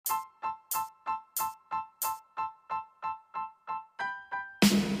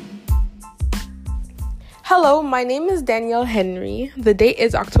Hello, my name is Danielle Henry. The date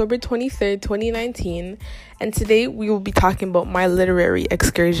is October 23rd, 2019, and today we will be talking about my literary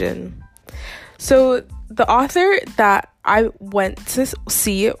excursion. So, the author that I went to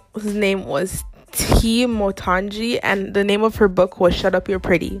see, his name was T. Motanji, and the name of her book was Shut Up, You're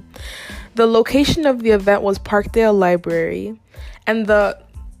Pretty. The location of the event was Parkdale Library, and the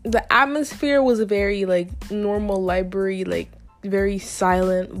atmosphere was a very, normal library, very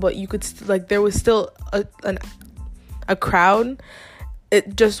silent, but you could there was still a crowd.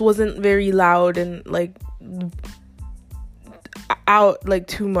 It just wasn't very loud and out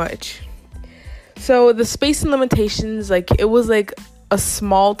too much. So the space and limitations, it was a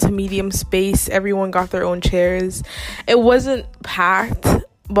small to medium space. Everyone got their own chairs. It wasn't packed,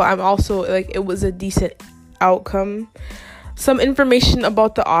 but I'm also it was a decent outcome. Some information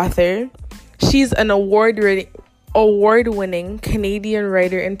about the author: she's an award-winning Canadian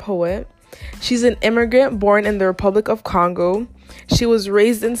writer and poet. She's an immigrant born in the Republic of Congo. She was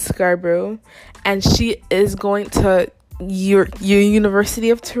raised in Scarborough, and she is going to University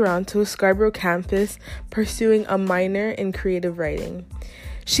of Toronto Scarborough campus pursuing a minor in creative writing.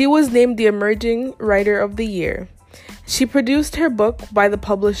 She was named the Emerging Writer of the Year. She produced her book by the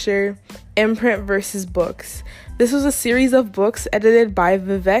publisher Imprint Versus Books. This was a series of books edited by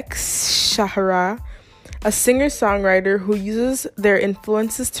Vivek Shahara, a singer-songwriter who uses their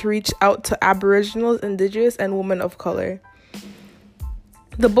influences to reach out to Aboriginals, Indigenous, and women of color.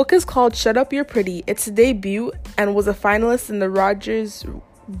 The book is called Shut Up, You're Pretty. It's a debut and was a finalist in the Rogers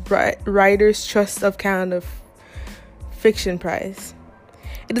Writers Trust of Canada Fiction Prize.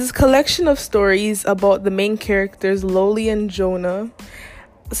 It is a collection of stories about the main characters, Loli and Jonah,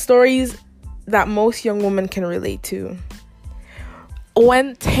 stories that most young women can relate to.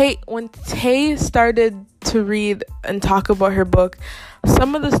 When Tay started to read and talk about her book,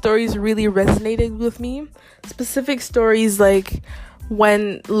 some of the stories really resonated with me. Specific stories like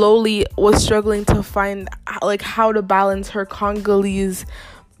when Loli was struggling to find how to balance her Congolese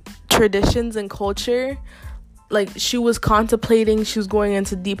traditions and culture. She was contemplating, she was going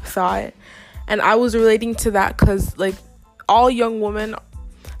into deep thought, and I was relating to that because all young women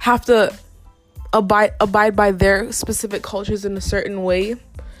have to abide by their specific cultures in a certain way,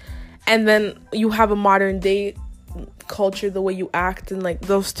 and then you have a modern day culture, the way you act, and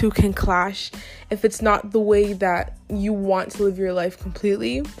those two can clash if it's not the way that you want to live your life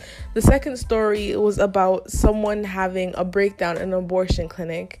completely. The second story was about someone having a breakdown in an abortion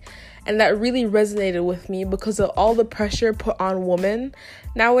clinic, and that really resonated with me because of all the pressure put on women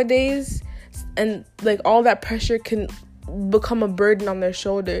nowadays, and all that pressure can become a burden on their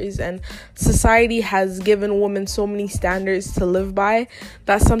shoulders, and society has given women so many standards to live by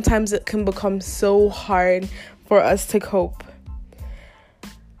that sometimes it can become so hard for us to cope.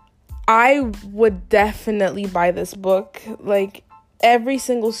 I would definitely buy this book. Every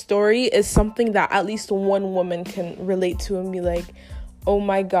single story is something that at least one woman can relate to and be like, oh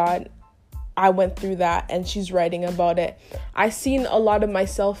my god, I went through that, and she's writing about it. I've seen a lot of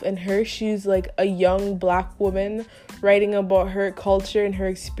myself in her. She's a young black woman writing about her culture and her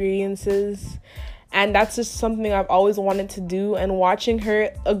experiences, and that's just something I've always wanted to do. And watching her,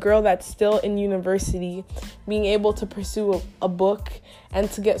 a girl that's still in university, being able to pursue a book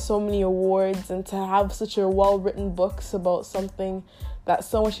and to get so many awards and to have such a well-written books about something that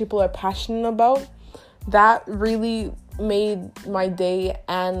so much people are passionate about, that really made my day.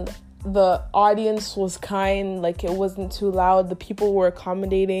 And the audience was kind, it wasn't too loud, the people were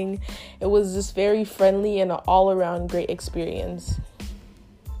accommodating. It was just very friendly and an all-around great experience.